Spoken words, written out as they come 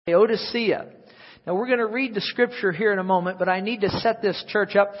Laodicea. Now we're going to read the scripture here in a moment, but I need to set this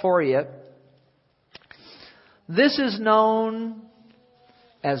church up for you. This is known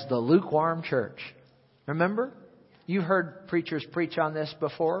as the lukewarm church. Remember? You've heard preachers preach on this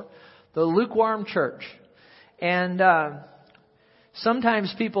before. The lukewarm church. And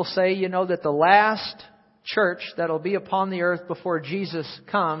sometimes people say, that the last church that'll be upon the earth before Jesus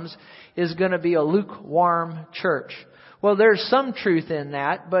comes is going to be a lukewarm church. Well, there's some truth in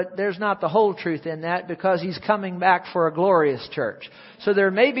that, but there's not the whole truth in that, because He's coming back for a glorious church. So there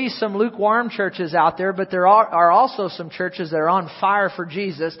may be some lukewarm churches out there, but there are also some churches that are on fire for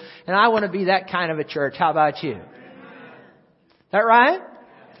Jesus, and I want to be that kind of a church. How about you? Is that right?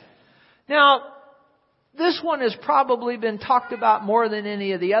 Now, this one has probably been talked about more than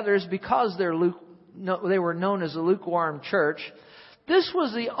any of the others because they were known as a lukewarm church. This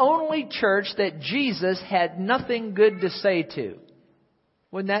was the only church that Jesus had nothing good to say to.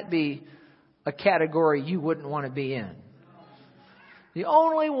 Wouldn't that be a category you wouldn't want to be in? The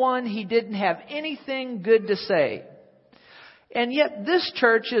only one He didn't have anything good to say. And yet this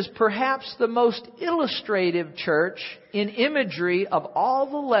church is perhaps the most illustrative church in imagery of all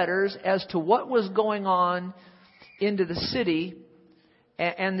the letters as to what was going on into the city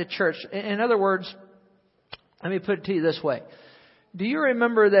and the church. In other words, let me put it to you this way. Do you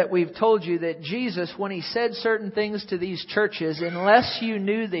remember that we've told you that Jesus, when He said certain things to these churches, unless you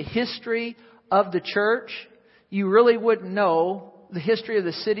knew the history of the church, you really wouldn't know the history of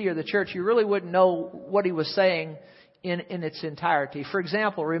the city or the church. You really wouldn't know what He was saying in its entirety. For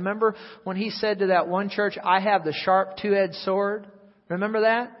example, remember when He said to that one church, I have the sharp two-edged sword? Remember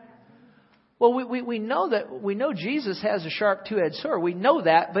that? Well, we know Jesus has a sharp two-edged sword. We know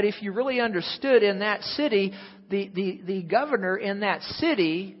that, but if you really understood in that city, the governor in that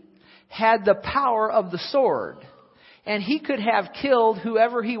city had the power of the sword. And he could have killed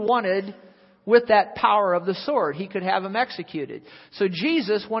whoever he wanted with that power of the sword. He could have them executed. So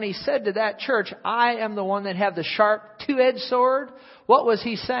Jesus, when He said to that church, I am the one that have the sharp two-edged sword, what was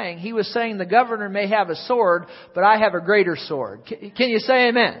He saying? He was saying the governor may have a sword, but I have a greater sword. Can you say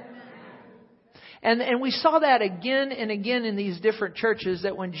amen? And we saw that again and again in these different churches,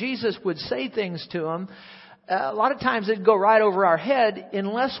 that when Jesus would say things to them, a lot of times it'd go right over our head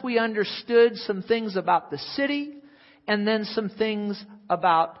unless we understood some things about the city and then some things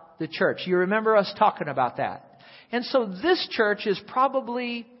about the church. You remember us talking about that. And so this church is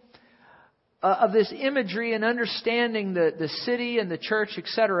probably of this imagery and understanding the city and the church,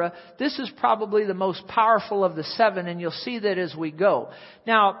 etc. This is probably the most powerful of the seven, and you'll see that as we go.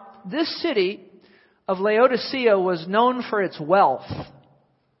 Now, this city of Laodicea was known for its wealth.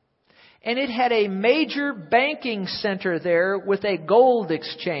 And it had a major banking center there with a gold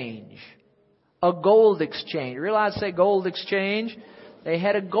exchange. A gold exchange. Realize say gold exchange? They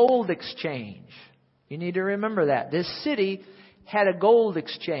had a gold exchange. You need to remember that. This city had a gold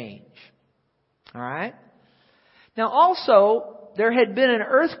exchange. All right? Now also, there had been an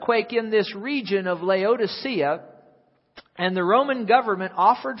earthquake in this region of Laodicea, and the Roman government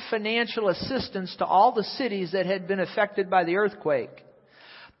offered financial assistance to all the cities that had been affected by the earthquake.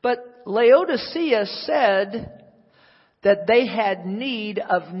 But Laodicea said that they had need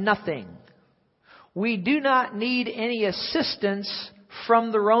of nothing. We do not need any assistance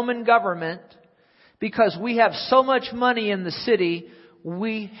from the Roman government because we have so much money in the city,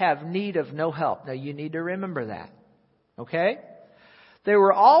 we have need of no help. Now you need to remember that. Okay? They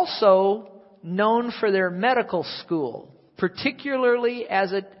were also known for their medical school, particularly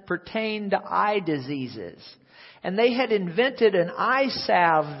as it pertained to eye diseases. And they had invented an eye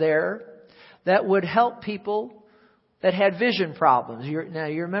salve there that would help people that had vision problems. Now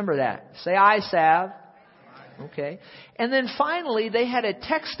you remember that. Say eye salve. Okay. And then finally, they had a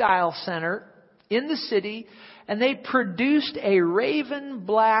textile center in the city, and they produced a raven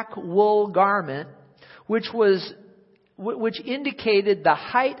black wool garment, which indicated the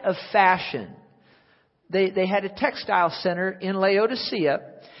height of fashion. They had a textile center in Laodicea,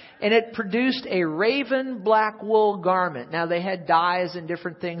 and it produced a raven black wool garment. Now they had dyes and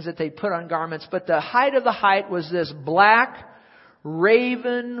different things that they put on garments, but the height of the height was this black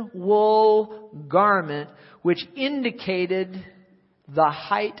raven wool garment, which indicated the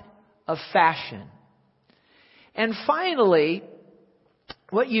height of fashion. And finally,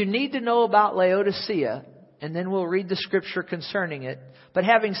 what you need to know about Laodicea, and then we'll read the scripture concerning it. But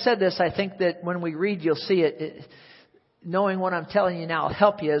having said this, I think that when we read, you'll see it. Knowing what I'm telling you now will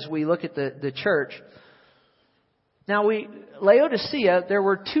help you as we look at the church. Now, Laodicea, there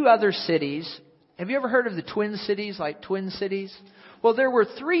were two other cities. Have you ever heard of the twin cities, like twin cities? Well, there were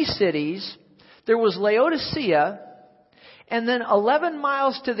three cities. There was Laodicea, And then 11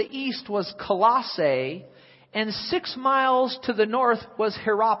 miles to the east was Colossae, and 6 miles to the north was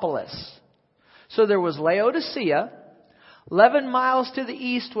Hierapolis. So there was Laodicea, 11 miles to the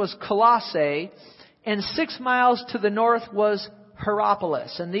east was Colossae, and 6 miles to the north was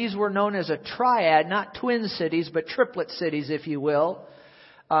Hierapolis. And these were known as a triad, not twin cities, but triplet cities, if you will.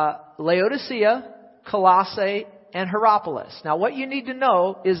 Laodicea, Colossae, and Hierapolis. Now what you need to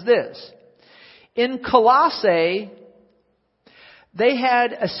know is this. In Colossae, they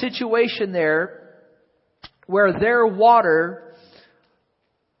had a situation there where their water,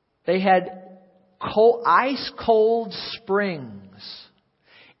 they had ice cold springs.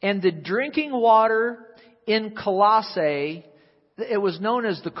 And the drinking water in Colossae, it was known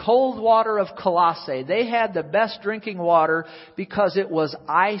as the cold water of Colossae. They had the best drinking water because it was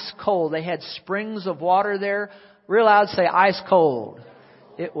ice cold. They had springs of water there. Real loud, say ice cold.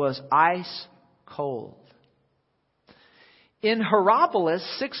 It was ice cold. In Hierapolis,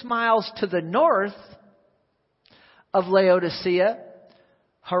 6 miles to the north of Laodicea,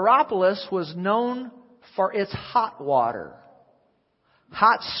 Hierapolis was known for its hot water.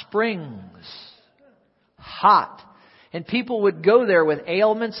 Hot springs. Hot. And people would go there with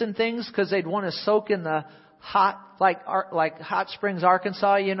ailments and things because they'd want to soak in the hot, like Hot Springs,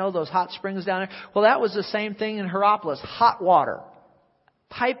 Arkansas, you know, those hot springs down there. Well, that was the same thing in Hierapolis. Hot water.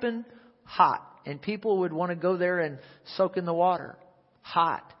 Piping hot. And people would want to go there and soak in the water.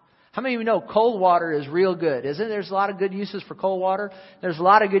 Hot. How many of you know cold water is real good? Isn't there? There's a lot of good uses for cold water. There's a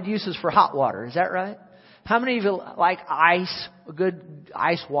lot of good uses for hot water. Is that right? How many of you like ice, good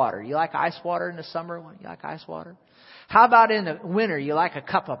ice water? You like ice water in the summer? You like ice water? How about in the winter? You like a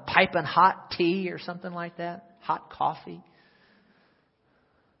cup of piping hot tea or something like that? Hot coffee?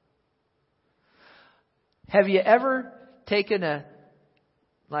 Have you ever taken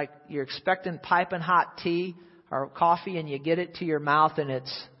like you're expecting piping hot tea or coffee and you get it to your mouth and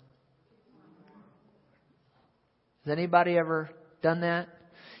it's... Has anybody ever done that?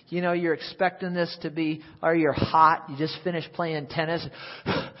 You know, you're expecting this to be, or you're hot, you just finished playing tennis,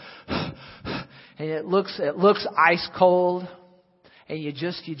 and it looks ice cold, and you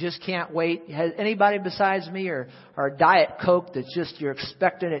just can't wait. Has anybody besides me or a Diet Coke that's just, you're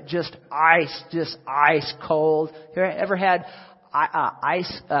expecting it just ice cold? You ever had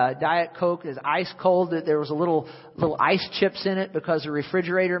Diet Coke is ice cold, that there was a little ice chips in it because the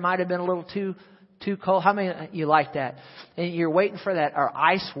refrigerator might have been a little too cold? How many of you like that? And you're waiting for that, or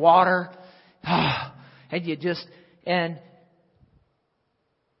ice water, and you just, and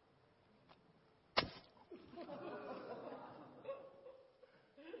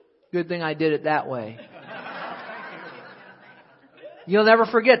good thing I did it that way. You'll never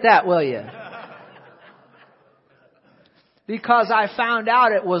forget that, will you? Because I found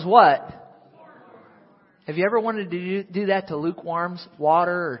out it was what? Have you ever wanted to do that to lukewarm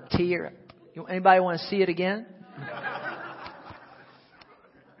water or tea? Or anybody want to see it again?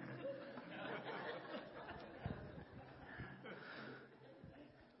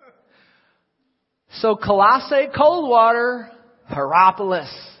 So Colossae, cold water.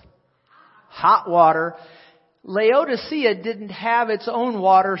 Hierapolis, hot water. Laodicea didn't have its own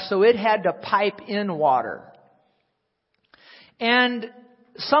water, so it had to pipe in water. And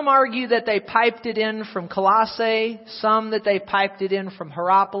some argue that they piped it in from Colossae, some that they piped it in from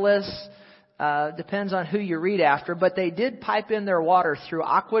Hierapolis. Depends on who you read after, but they did pipe in their water through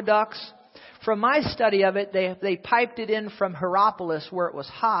aqueducts. From my study of it, they piped it in from Hierapolis where it was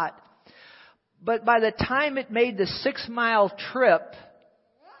hot. But by the time it made the 6-mile trip,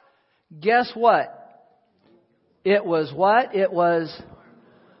 guess what? It was what? It was,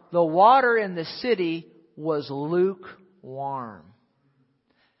 the water in the city was lukewarm.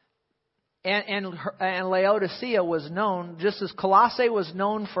 And Laodicea was known, just as Colossae was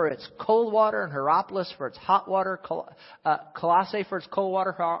known for its cold water and Hierapolis for its hot water. Colossae for its cold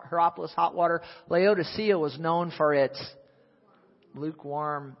water, Hierapolis hot water. Laodicea was known for its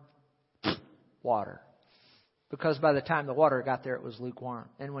lukewarm water. Because by the time the water got there, it was lukewarm.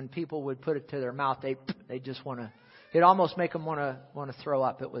 And when people would put it to their mouth, they just want to, it'd almost make them want to throw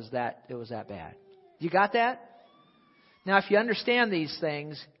up. It was that bad. You got that? Now, if you understand these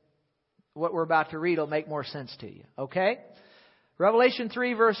things, what we're about to read will make more sense to you. Okay? Revelation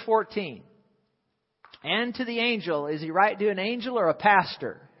 3 verse 14. And to the angel, is he right to an angel or a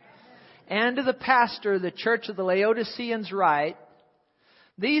pastor? And to the pastor, the church of the Laodiceans write,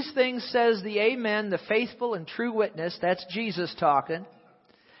 these things says the Amen, the faithful and true witness. That's Jesus talking.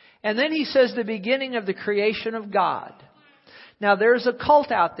 And then he says the beginning of the creation of God. Now there's a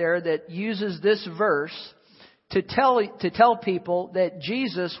cult out there that uses this verse to tell people that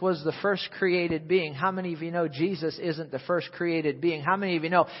Jesus was the first created being. How many of you know Jesus isn't the first created being? How many of you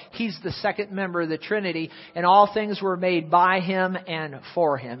know He's the second member of the Trinity and all things were made by Him and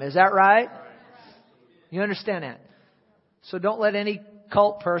for Him? Is that right? You understand that? So don't let any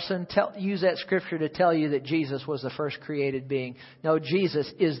cult person use that scripture to tell you that Jesus was the first created being. No,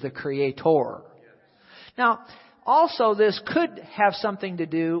 Jesus is the creator. Now, also this could have something to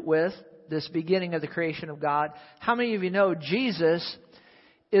do with this beginning of the creation of God. How many of you know Jesus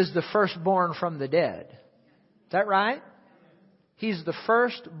is the firstborn from the dead? Is that right? He's the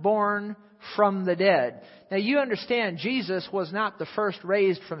firstborn from the dead. Now you understand Jesus was not the first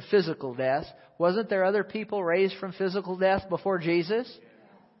raised from physical death. Wasn't there other people raised from physical death before Jesus?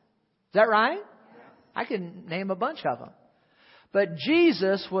 Is that right? I can name a bunch of them. But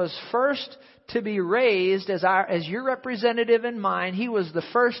Jesus was first to be raised as your representative and mine. He was the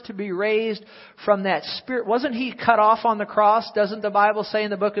first to be raised from that spirit. Wasn't He cut off on the cross? Doesn't the Bible say in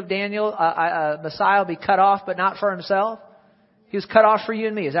the book of Daniel, Messiah will be cut off, but not for Himself? He was cut off for you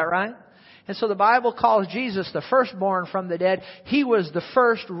and me. Is that right? And so the Bible calls Jesus the firstborn from the dead. He was the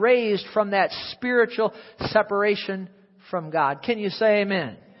first raised from that spiritual separation from God. Can you say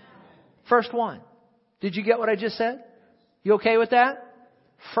amen? First one. Did you get what I just said? You okay with that?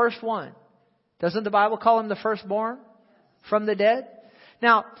 First one. Doesn't the Bible call Him the firstborn from the dead?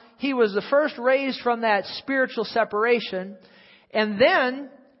 Now, He was the first raised from that spiritual separation, and then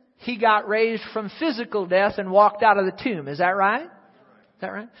He got raised from physical death and walked out of the tomb. Is that right? Is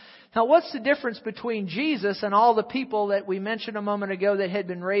that right? Now, what's the difference between Jesus and all the people that we mentioned a moment ago that had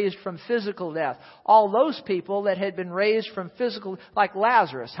been raised from physical death? All those people that had been raised from physical, like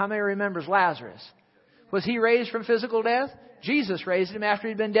Lazarus. How many remembers Lazarus? Was he raised from physical death? Jesus raised him after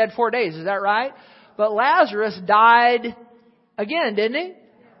he'd been dead 4 days. Is that right? But Lazarus died again, didn't he?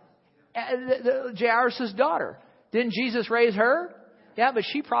 Jairus' daughter. Didn't Jesus raise her? Yeah, but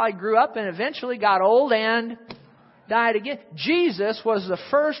she probably grew up and eventually got old and died again. Jesus was the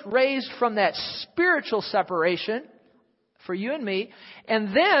first raised from that spiritual separation for you and me.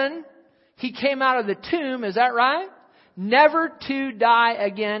 And then He came out of the tomb. Is that right? Never to die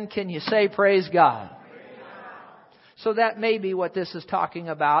again. Can you say praise God? So that may be what this is talking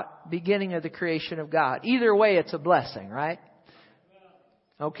about, beginning of the creation of God. Either way, it's a blessing, right?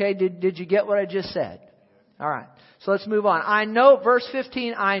 Okay, did you get what I just said? All right, so let's move on. I know, verse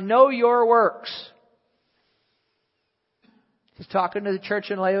 15, I know your works. He's talking to the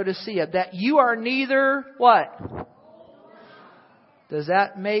church in Laodicea, that you are neither what? Does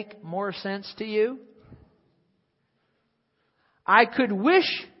that make more sense to you? I could wish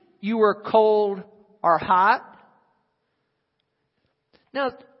you were cold or hot.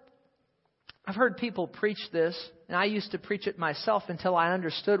 Now, I've heard people preach this, and I used to preach it myself until I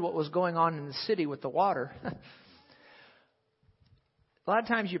understood what was going on in the city with the water. A lot of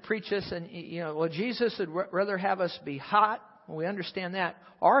times you preach this and, well, Jesus would rather have us be hot. Well, we understand that.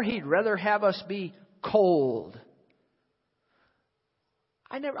 Or He'd rather have us be cold.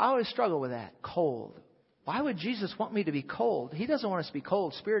 I always struggle with that. Cold. Why would Jesus want me to be cold? He doesn't want us to be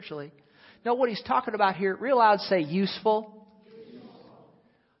cold spiritually. No, what He's talking about here, real loud say useful.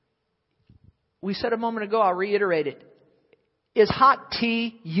 We said a moment ago, I'll reiterate it. Is hot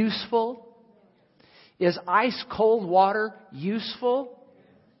tea useful? Is ice cold water useful?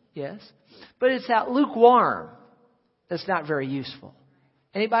 Yes. But it's that lukewarm that's not very useful.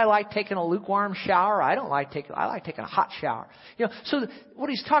 Anybody like taking a lukewarm shower? I like taking a hot shower. So what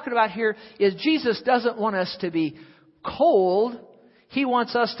He's talking about here is Jesus doesn't want us to be cold. He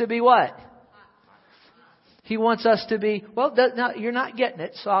wants us to be what? He wants us to be, well, now you're not getting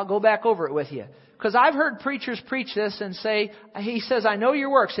it, so I'll go back over it with you. Because I've heard preachers preach this and say, He says, I know your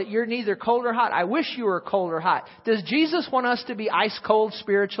works, that you're neither cold or hot. I wish you were cold or hot. Does Jesus want us to be ice cold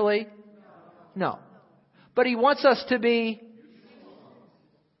spiritually? No. But He wants us to be.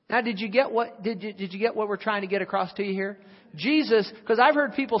 Now, did you get what we're trying to get across to you here? Jesus, because I've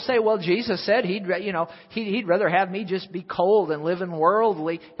heard people say, well, Jesus said He'd rather have me just be cold and live in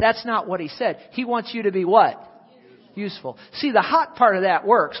worldly. That's not what He said. He wants you to be what? Useful. See, the hot part of that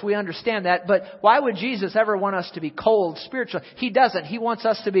works. We understand that. But why would Jesus ever want us to be cold spiritually? He doesn't. He wants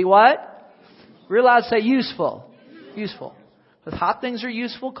us to be what? Real loud say useful. Useful. Because hot things are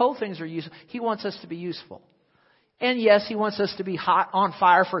useful, cold things are useful. He wants us to be useful. And yes, He wants us to be hot, on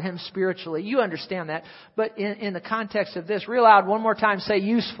fire for Him spiritually. You understand that. But in the context of this, real loud, one more time, say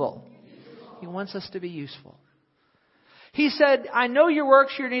useful. He wants us to be useful. He said, I know your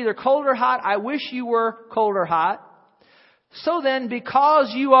works, you're neither cold or hot. I wish you were cold or hot. So then,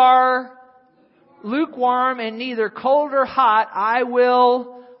 because you are lukewarm and neither cold or hot, I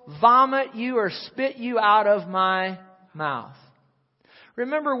will vomit you or spit you out of my mouth.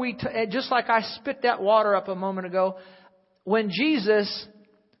 Remember, just like I spit that water up a moment ago, when Jesus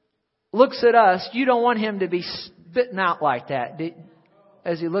looks at us, you don't want Him to be spitting out like that.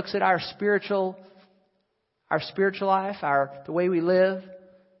 As He looks at our spiritual life, the way we live. Do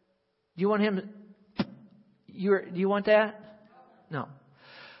you want Him? Do you want that? No.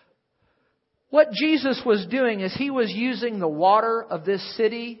 What Jesus was doing is He was using the water of this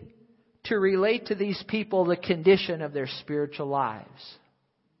city to relate to these people the condition of their spiritual lives.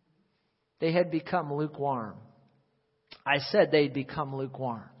 They had become lukewarm. I said they'd become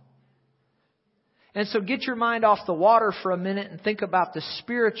lukewarm. And so get your mind off the water for a minute and think about the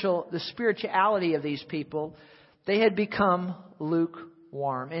spirituality of these people. They had become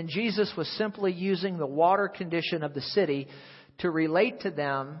lukewarm. And Jesus was simply using the water condition of the city to relate to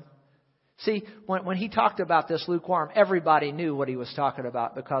them. See, when He talked about this lukewarm, everybody knew what He was talking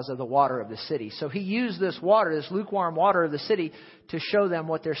about because of the water of the city. So He used this water, this lukewarm water of the city, to show them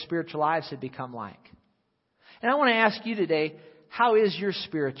what their spiritual lives had become like. And I want to ask you today, how is your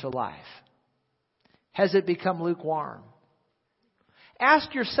spiritual life? Has it become lukewarm?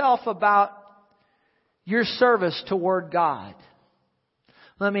 Ask yourself about your service toward God.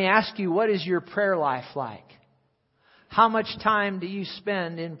 Let me ask you, what is your prayer life like? How much time do you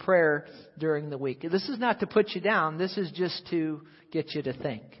spend in prayer during the week? This is not to put you down. This is just to get you to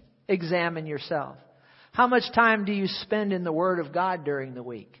think. Examine yourself. How much time do you spend in the Word of God during the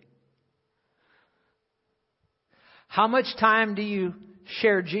week? How much time do you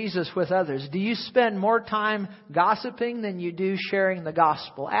share Jesus with others? Do you spend more time gossiping than you do sharing the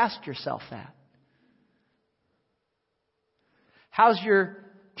gospel? Ask yourself that. How's your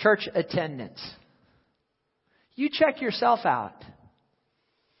church attendance? You check yourself out.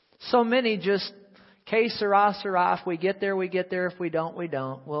 So many just, que sera, sera. If we get there, we get there. If we don't, we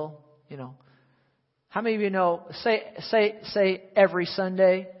don't. Well, How many of you know, say every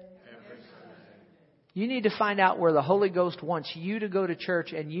Sunday? You need to find out where the Holy Ghost wants you to go to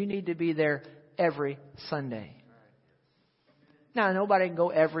church, and you need to be there every Sunday. Now, nobody can go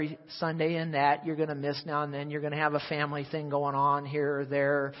every Sunday in that. You're going to miss now and then. You're going to have a family thing going on here or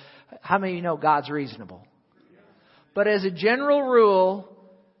there. How many of you know God's reasonable? But as a general rule,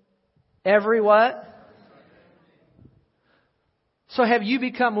 every what? So have you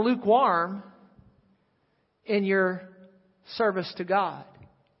become lukewarm in your service to God?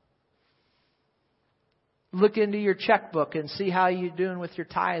 Look into your checkbook and see how you're doing with your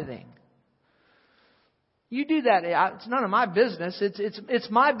tithing. You do that. It's none of my business. It's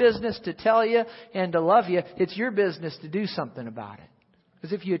my business to tell you and to love you. It's your business to do something about it.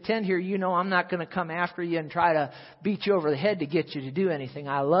 Because if you attend here, I'm not going to come after you and try to beat you over the head to get you to do anything.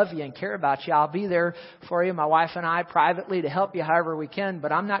 I love you and care about you. I'll be there for you, my wife and I, privately to help you however we can.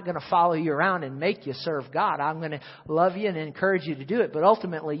 But I'm not going to follow you around and make you serve God. I'm going to love you and encourage you to do it. But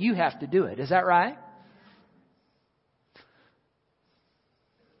ultimately, you have to do it. Is that right?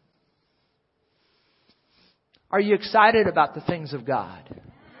 Are you excited about the things of God?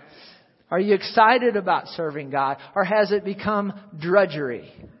 Are you excited about serving God? Or has it become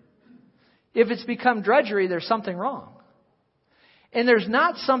drudgery? If it's become drudgery, there's something wrong. And there's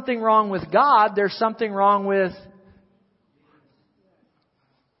not something wrong with God. There's something wrong with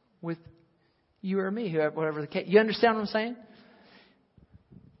you or me, whatever the case. You understand what I'm saying?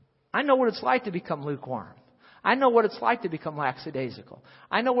 I know what it's like to become lukewarm. I know what it's like to become lackadaisical.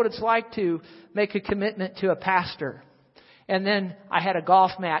 I know what it's like to make a commitment to a pastor. And then I had a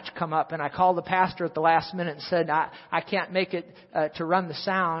golf match come up, and I called the pastor at the last minute and said, I can't make it to run the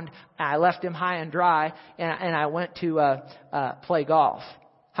sound. And I left him high and dry, and I went to play golf.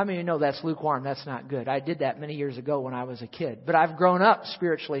 How many of you know that's lukewarm? That's not good. I did that many years ago when I was a kid. But I've grown up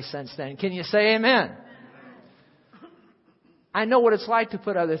spiritually since then. Can you say amen? I know what it's like to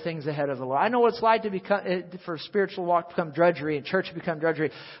put other things ahead of the Lord. I know what it's like to for spiritual walk to become drudgery and church to become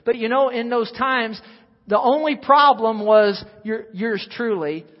drudgery. But in those times, the only problem was yours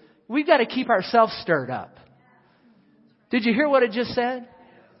truly. We've got to keep ourselves stirred up. Did you hear what it just said?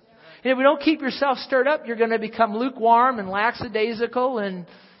 And if we don't keep yourself stirred up, you're going to become lukewarm and lackadaisical and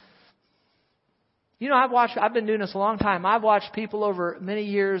I've been doing this a long time. I've watched people over many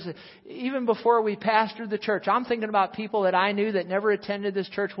years, even before we pastored the church. I'm thinking about people that I knew that never attended this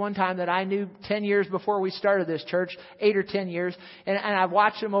church one time that I knew 10 years before we started this church, 8 or 10 years. And I've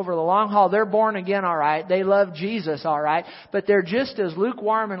watched them over the long haul. They're born again, all right. They love Jesus, all right. But they're just as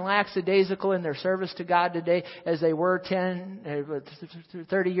lukewarm and lackadaisical in their service to God today as they were 10,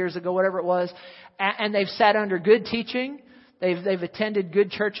 30 years ago, whatever it was. And they've sat under good teaching. They've attended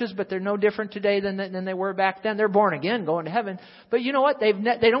good churches, but they're no different today than they were back then. They're born again, going to heaven. But you know what? They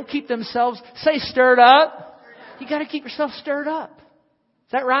don't keep themselves, say, stirred up. You got to keep yourself stirred up.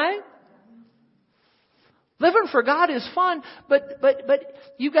 Is that right? Living for God is fun, but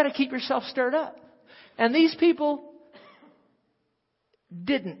you got to keep yourself stirred up. And these people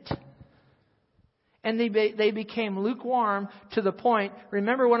didn't. And they became lukewarm to the point.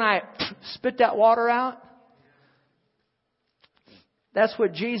 Remember when I spit that water out? That's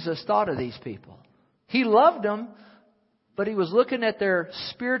what Jesus thought of these people. He loved them, but He was looking at their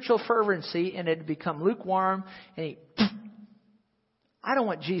spiritual fervency, and it had become lukewarm. And I don't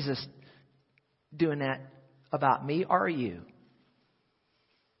want Jesus doing that about me or you.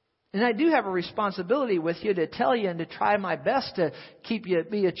 And I do have a responsibility with you to tell you and to try my best to keep you,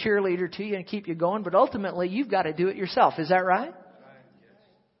 be a cheerleader to you and keep you going. But ultimately, you've got to do it yourself. Is that right?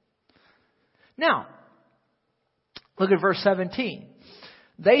 Now, look at verse 17.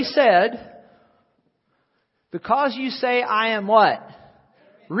 They said, because you say I am what?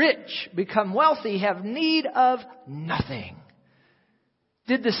 Rich, become wealthy, have need of nothing.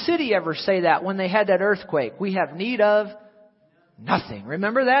 Did the city ever say that when they had that earthquake? We have need of nothing.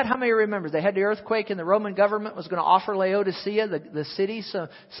 Remember that? How many remember? They had the earthquake and the Roman government was going to offer Laodicea, the city,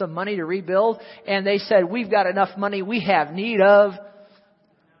 some money to rebuild. And they said, we've got enough money. We have need of.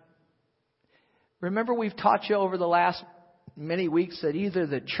 Remember, we've taught you over the last many weeks that either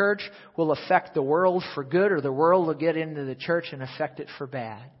the church will affect the world for good or the world will get into the church and affect it for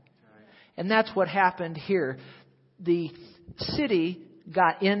bad. And that's what happened here. The city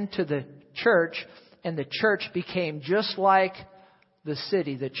got into the church, and the church became just like the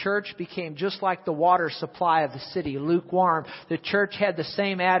city. The church became just like the water supply of the city, lukewarm. The church had the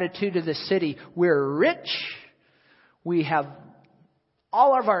same attitude of the city. We're rich. We have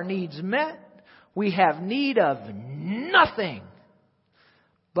all of our needs met. We have need of nothing.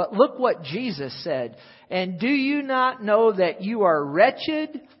 But look what Jesus said. And do you not know that you are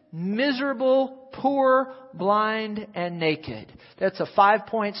wretched, miserable, poor, blind, and naked? That's a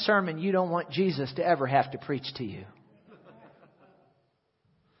 5-point sermon you don't want Jesus to ever have to preach to you.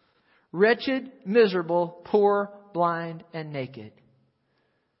 Wretched, miserable, poor, blind, and naked.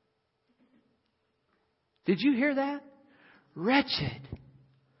 Did you hear that? Wretched,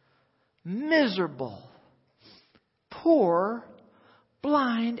 miserable, poor,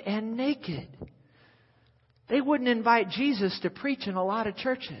 blind, and naked. They wouldn't invite Jesus to preach in a lot of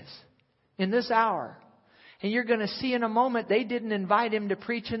churches in this hour. And you're going to see in a moment they didn't invite Him to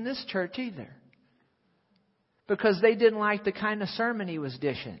preach in this church either. Because they didn't like the kind of sermon He was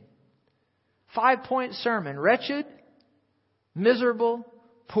dishing. 5-point sermon. Wretched, miserable,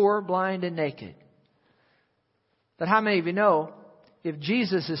 poor, blind, and naked. But how many of you know, if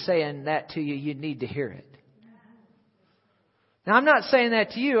Jesus is saying that to you, you need to hear it? Now, I'm not saying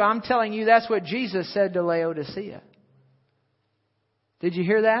that to you. I'm telling you that's what Jesus said to Laodicea. Did you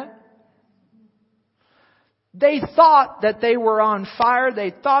hear that? They thought that they were on fire.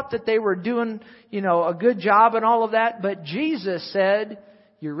 They thought that they were doing, a good job and all of that. But Jesus said,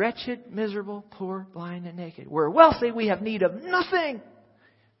 you're wretched, miserable, poor, blind, and naked. We're wealthy. We have need of nothing.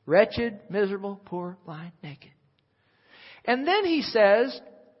 Wretched, miserable, poor, blind, naked. And then He says,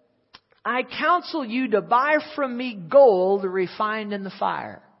 I counsel you to buy from me gold refined in the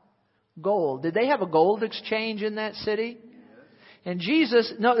fire. Gold. Did they have a gold exchange in that city? And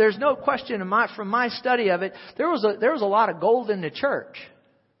Jesus, no, there's no question from my study of it, there was a lot of gold in the church.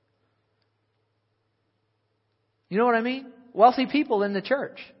 You know what I mean? Wealthy people in the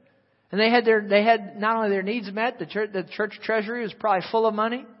church. And they had not only their needs met, the church treasury was probably full of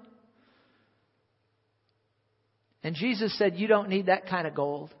money. And Jesus said, you don't need that kind of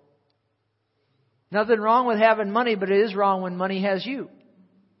gold. Nothing wrong with having money, but it is wrong when money has you.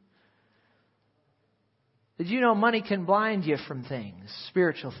 Did you know money can blind you from things,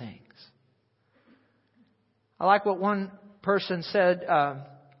 spiritual things? I like what one person said.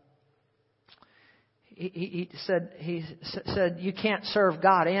 He said, you can't serve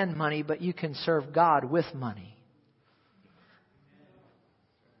God and money, but you can serve God with money.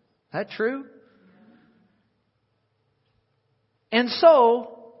 Is that true? And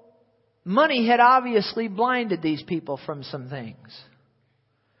so, money had obviously blinded these people from some things.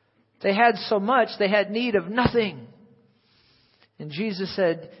 They had so much, they had need of nothing. And Jesus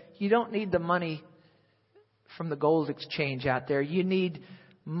said, you don't need the money from the gold exchange out there. You need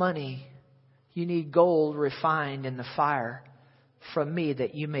money. You need gold refined in the fire from me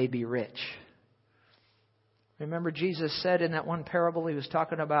that you may be rich. Remember Jesus said in that one parable, He was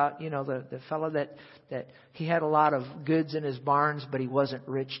talking about, the fellow that he had a lot of goods in his barns, but he wasn't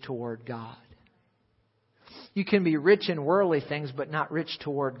rich toward God. You can be rich in worldly things, but not rich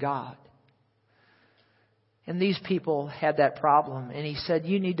toward God. And these people had that problem. And He said,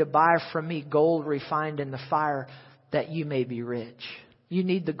 you need to buy from me gold refined in the fire that you may be rich. You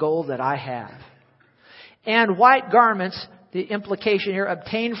need the gold that I have. And white garments, the implication here,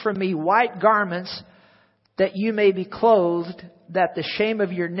 obtain from me white garments that you may be clothed, that the shame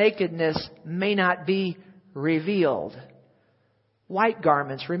of your nakedness may not be revealed. White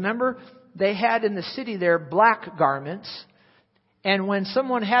garments. Remember, they had in the city there black garments. And when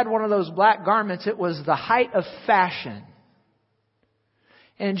someone had one of those black garments, it was the height of fashion.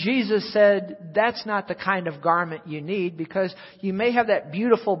 And Jesus said, that's not the kind of garment you need, because you may have that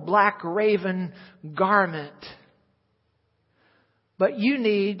beautiful black raven garment, but you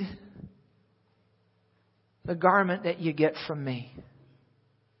need the garment that you get from me.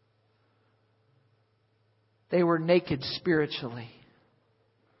 They were naked spiritually.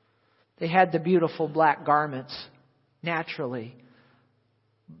 They had the beautiful black garments naturally,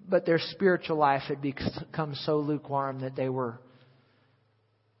 but their spiritual life had become so lukewarm that they were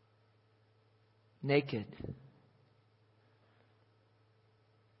naked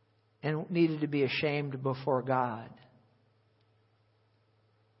and needed to be ashamed before God.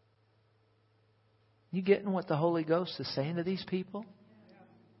 You getting what the Holy Ghost is saying to these people?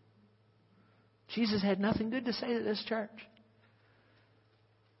 Jesus had nothing good to say to this church.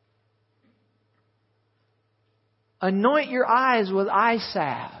 Anoint your eyes with eye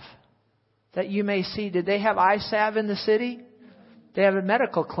salve that you may see. Did they have eye salve in the city? They have a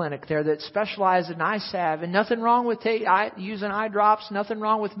medical clinic there that specializes in eye salve. And nothing wrong with using eye drops. Nothing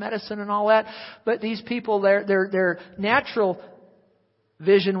wrong with medicine and all that. But these people, their natural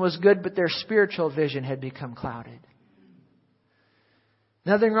vision was good, but their spiritual vision had become clouded.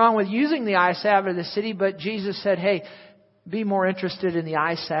 Nothing wrong with using the eye salve of the city, but Jesus said, hey, be more interested in the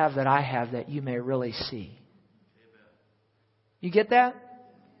eye salve that I have that you may really see. You get that?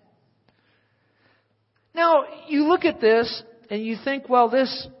 Now, you look at this and you think, well,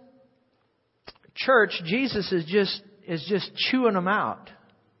 this church, Jesus is just chewing them out.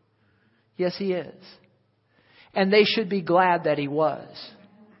 Yes, He is. And they should be glad that He was.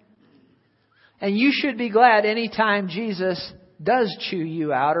 And you should be glad anytime Jesus does chew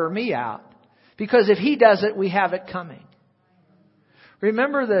you out or me out. Because if He does it, we have it coming.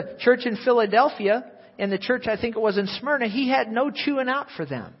 Remember the church in Philadelphia and the church, I think it was in Smyrna, He had no chewing out for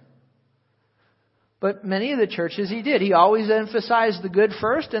them. But many of the churches He did. He always emphasized the good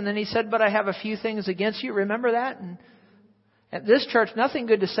first, and then He said, but I have a few things against you. Remember that? And at this church, nothing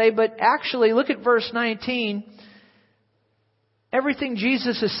good to say, but actually, look at verse 19. Everything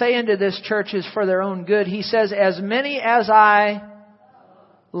Jesus is saying to this church is for their own good. He says, as many as I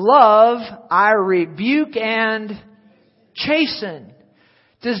love, I rebuke and chasten.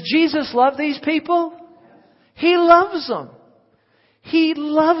 Does Jesus love these people? He loves them. He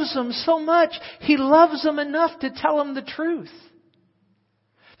loves them so much. He loves them enough to tell them the truth.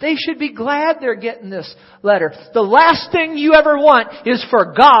 They should be glad they're getting this letter. The last thing you ever want is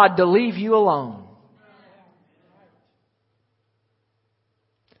for God to leave you alone.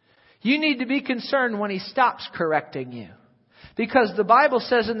 You need to be concerned when He stops correcting you. Because the Bible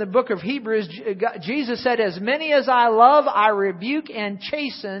says in the book of Hebrews, Jesus said, as many as I love, I rebuke and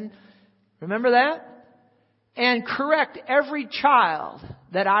chasten. Remember that? And correct every child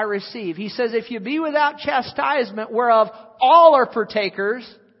that I receive. He says, if you be without chastisement, whereof all are partakers,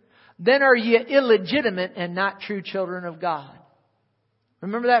 then are ye illegitimate and not true children of God.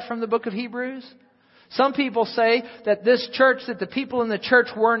 Remember that from the book of Hebrews? Some people say that this church, that the people in the church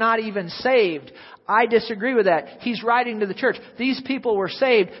were not even saved. I disagree with that. He's writing to the church. These people were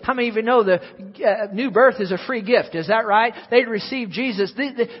saved. How many of you know the new birth is a free gift? Is that right? They'd received Jesus.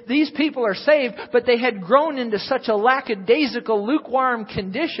 These people are saved, but they had grown into such a lackadaisical, lukewarm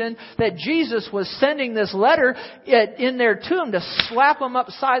condition that Jesus was sending this letter in there to them to slap them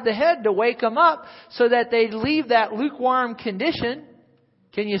upside the head, to wake them up so that they'd leave that lukewarm condition.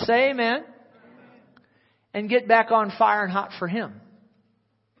 Can you say amen? And get back on fire and hot for Him.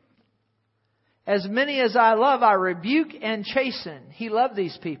 As many as I love, I rebuke and chasten. He loved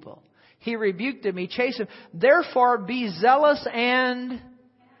these people. He rebuked them. He chastened them. Therefore, be zealous and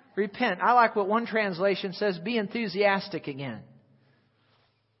repent. I like what one translation says, be enthusiastic again.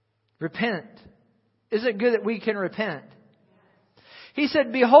 Repent. Is it good that we can repent? He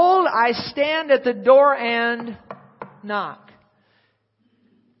said, behold, I stand at the door and knock.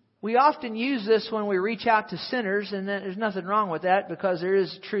 We often use this when we reach out to sinners, and there's nothing wrong with that because there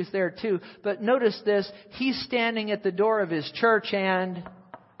is truth there too. But notice this, He's standing at the door of His church and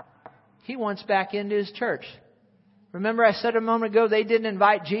He wants back into His church. Remember I said a moment ago they didn't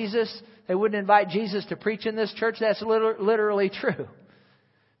invite Jesus they wouldn't invite Jesus to preach in this church. That's literally true.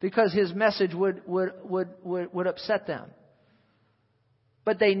 Because His message would upset them.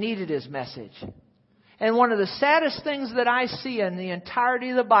 But they needed His message. And one of the saddest things that I see in the entirety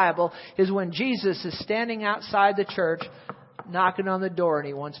of the Bible is when Jesus is standing outside the church, knocking on the door, and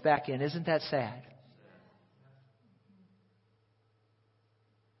He wants back in. Isn't that sad?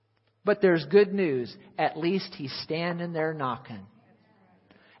 But there's good news. At least He's standing there knocking.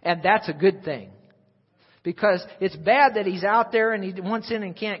 And that's a good thing. Because it's bad that He's out there and He wants in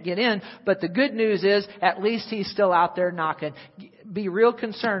and can't get in. But the good news is, at least He's still out there knocking. Be real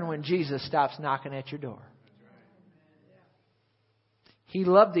concerned when Jesus stops knocking at your door. He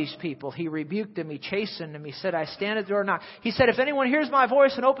loved these people. He rebuked them. He chastened them. He said, I stand at the door and knock. He said, if anyone hears my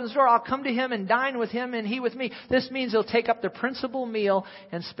voice and opens the door, I'll come to him and dine with him and he with me. This means He'll take up the principal meal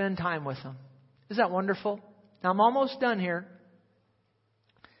and spend time with them. Isn't that wonderful? Now I'm almost done here.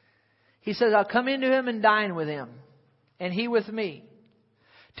 He says, I'll come into him and dine with him, and he with me.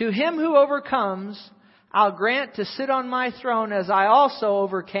 To him who overcomes, I'll grant to sit on my throne as I also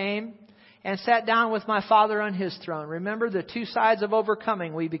overcame and sat down with my Father on His throne. Remember the two sides of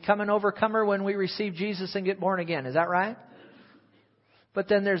overcoming. We become an overcomer when we receive Jesus and get born again. Is that right? But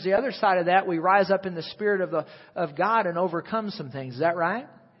then there's the other side of that. We rise up in the Spirit of God and overcome some things. Is that right?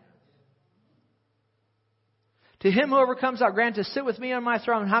 To him who overcomes, I'll grant to sit with me on my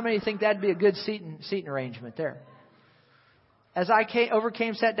throne. How many think that'd be a good seating arrangement there? As I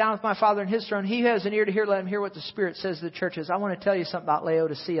overcame, sat down with my Father on His throne. He who has an ear to hear, let him hear what the Spirit says to the churches. I want to tell you something about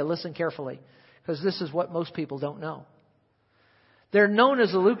Laodicea. Listen carefully, because this is what most people don't know. They're known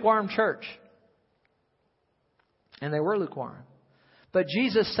as a lukewarm church. And they were lukewarm. But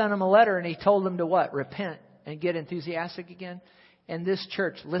Jesus sent them a letter and He told them to what? Repent and get enthusiastic again. And this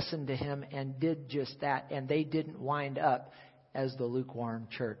church listened to Him and did just that. And they didn't wind up as the lukewarm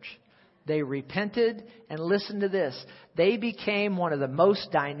church. They repented, and listen to this. They became one of the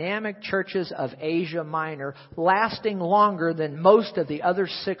most dynamic churches of Asia Minor, lasting longer than most of the other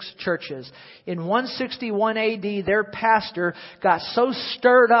 6 churches. In 161 AD, their pastor got so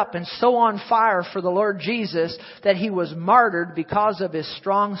stirred up and so on fire for the Lord Jesus that he was martyred because of his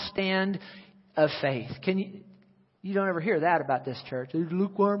strong stand of faith. You don't ever hear that about this church. It's a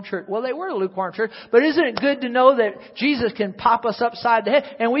lukewarm church. Well, they were a lukewarm church. But isn't it good to know that Jesus can pop us upside the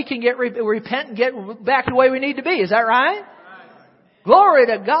head and we can repent and get back to the way we need to be? Is that right? Glory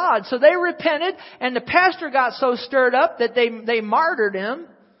to God. So they repented, and the pastor got so stirred up that they martyred him.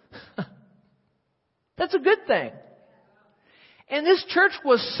 That's a good thing. And this church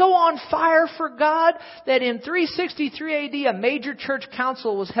was so on fire for God that in 363 AD, a major church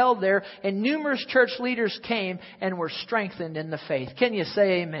council was held there, and numerous church leaders came and were strengthened in the faith. Can you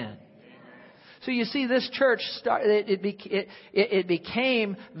say amen? So you see, this church it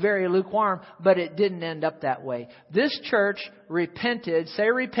became very lukewarm, but it didn't end up that way. This church repented. Say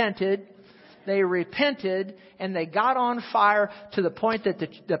repented. They repented, and they got on fire to the point that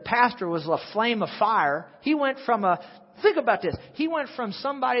the pastor was a flame of fire. He went from think about this. He went from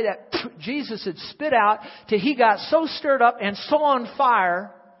somebody that Jesus had spit out to he got so stirred up and so on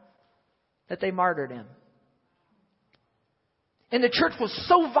fire that they martyred him. And the church was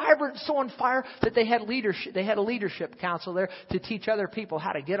so vibrant, so on fire that they had leadership. They had a leadership council there to teach other people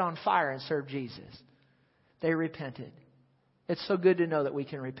how to get on fire and serve Jesus. They repented. It's so good to know that we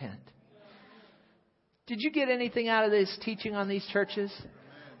can repent. Did you get anything out of this teaching on these churches?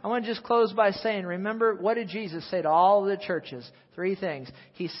 I want to just close by saying, remember, what did Jesus say to all the churches? 3 things.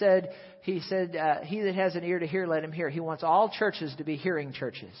 He said, he that has an ear to hear, let him hear. He wants all churches to be hearing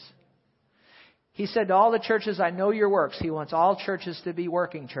churches. He said to all the churches, I know your works. He wants all churches to be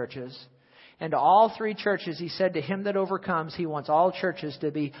working churches. And to all 3 churches, He said to him that overcomes, He wants all churches to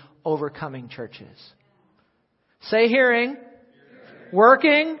be overcoming churches. Say hearing,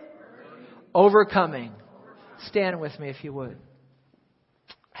 working, overcoming. Stand with me if you would.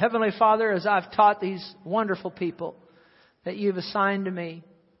 Heavenly Father, as I've taught these wonderful people that You've assigned to me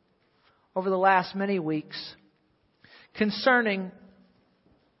over the last many weeks concerning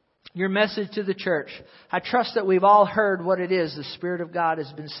Your message to the church, I trust that we've all heard what it is the Spirit of God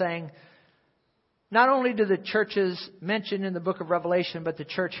has been saying, not only to the churches mentioned in the book of Revelation, but the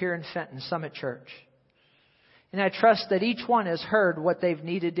church here in Fenton, Summit Church. And I trust that each one has heard what they've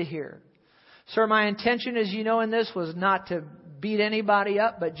needed to hear. Sir, my intention, as you know in this, was not to beat anybody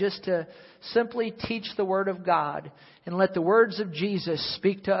up, but just to simply teach the Word of God and let the words of Jesus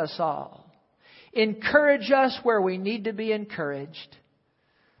speak to us all. Encourage us where we need to be encouraged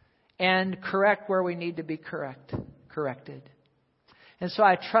and correct where we need to be corrected. And so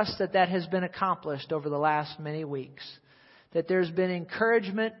I trust that has been accomplished over the last many weeks. that there's been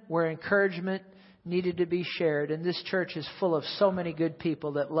encouragement where encouragement needed to be shared. And this church is full of so many good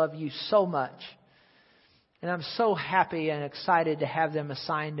people that love you so much. And I'm so happy and excited to have them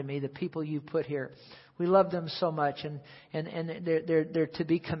assigned to me, the people you put here. We love them so much, and they're to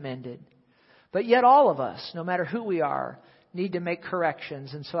be commended. But yet all of us, no matter who we are, need to make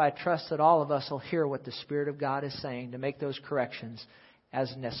corrections. And so I trust that all of us will hear what the Spirit of God is saying to make those corrections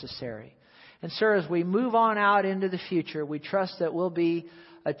as necessary. And sir, as we move on out into the future, we trust that we'll be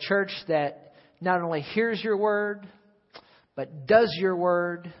a church that not only hears your word, but does your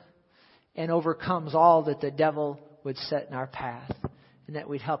word, and overcomes all that the devil would set in our path. And that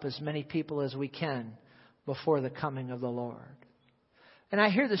we'd help as many people as we can before the coming of the Lord. And I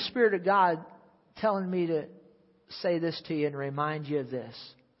hear the Spirit of God telling me to say this to you and remind you of this.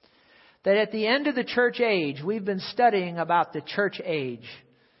 That at the end of the church age, we've been studying about the church age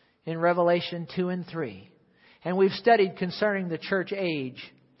in Revelation 2 and 3. And we've studied concerning the church age.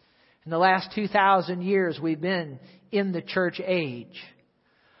 In the last 2,000 years, we've been in the church age.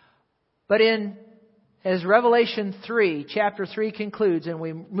 But as Revelation 3, chapter 3 concludes, and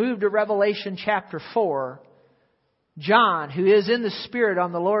we move to Revelation chapter 4, John, who is in the Spirit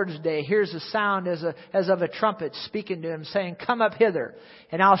on the Lord's day, hears a sound as of a trumpet speaking to him, saying, "Come up hither,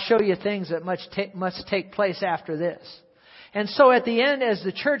 and I'll show you things that must take place after this." And so at the end, as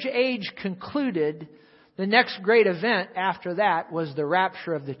the church age concluded, the next great event after that was the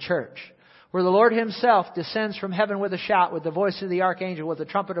rapture of the church, where the Lord Himself descends from heaven with a shout, with the voice of the archangel, with the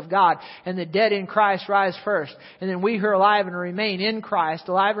trumpet of God, and the dead in Christ rise first. And then we who are alive and remain in Christ,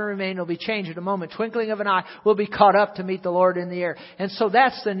 alive and remain, will be changed in a moment, twinkling of an eye, will be caught up to meet the Lord in the air. And so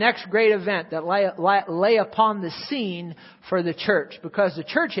that's the next great event that lay upon the scene for the church, because the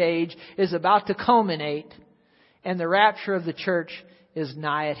church age is about to culminate, and the rapture of the church is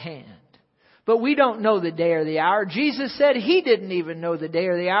nigh at hand. But we don't know the day or the hour. Jesus said He didn't even know the day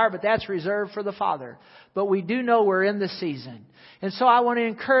or the hour, but that's reserved for the Father. But we do know we're in the season. And so I want to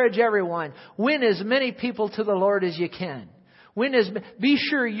encourage everyone, win as many people to the Lord as you can. Be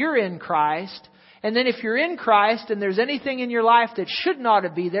sure you're in Christ. And then if you're in Christ and there's anything in your life that should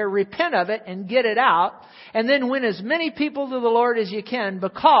not be there, repent of it and get it out. And then win as many people to the Lord as you can,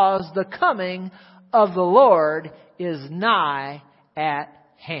 because the coming of the Lord is nigh at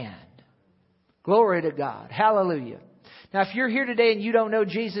hand. Glory to God. Hallelujah. Now, if you're here today and you don't know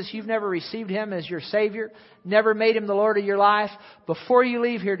Jesus, you've never received Him as your Savior, never made Him the Lord of your life, before you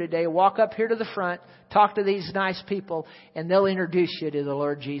leave here today, walk up here to the front, talk to these nice people, and they'll introduce you to the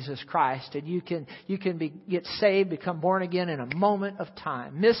Lord Jesus Christ. And you can get saved, become born again in a moment of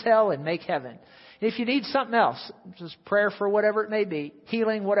time. Miss hell and make heaven. If you need something else, just prayer for whatever it may be,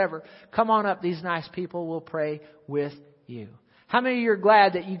 healing, whatever, come on up. These nice people will pray with you. How many of you are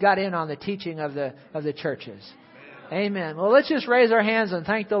glad that you got in on the teaching of the churches? Amen. Well, let's just raise our hands and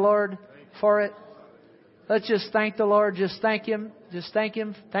thank the Lord for it. Let's just thank the Lord. Just thank Him. Just thank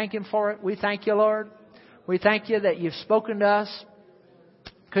Him. Thank Him for it. We thank you, Lord. We thank you that you've spoken to us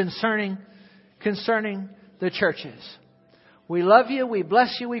concerning the churches. We love you. We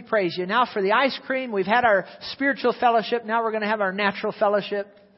bless you. We praise you. Now for the ice cream, we've had our spiritual fellowship. Now we're going to have our natural fellowship.